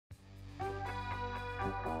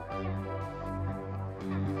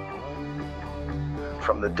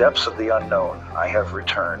From the depths of the unknown, I have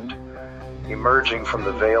returned. Emerging from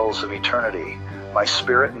the veils of eternity, my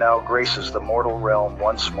spirit now graces the mortal realm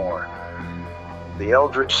once more. The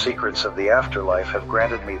eldritch secrets of the afterlife have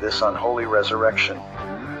granted me this unholy resurrection,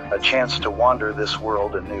 a chance to wander this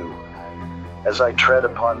world anew. As I tread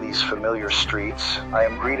upon these familiar streets, I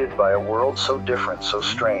am greeted by a world so different, so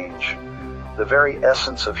strange. The very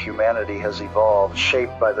essence of humanity has evolved,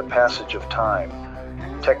 shaped by the passage of time.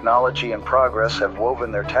 Technology and progress have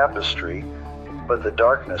woven their tapestry, but the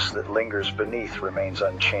darkness that lingers beneath remains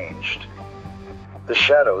unchanged. The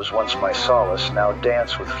shadows, once my solace, now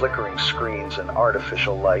dance with flickering screens and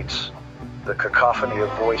artificial lights. The cacophony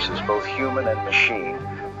of voices, both human and machine,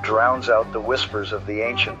 drowns out the whispers of the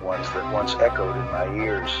ancient ones that once echoed in my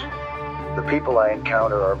ears. The people I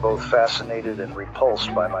encounter are both fascinated and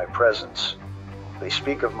repulsed by my presence. They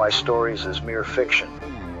speak of my stories as mere fiction,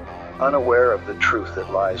 unaware of the truth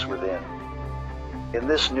that lies within. In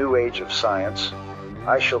this new age of science,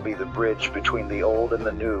 I shall be the bridge between the old and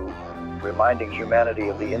the new, reminding humanity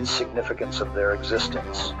of the insignificance of their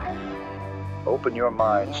existence. Open your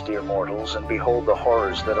minds, dear mortals, and behold the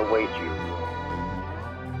horrors that await you.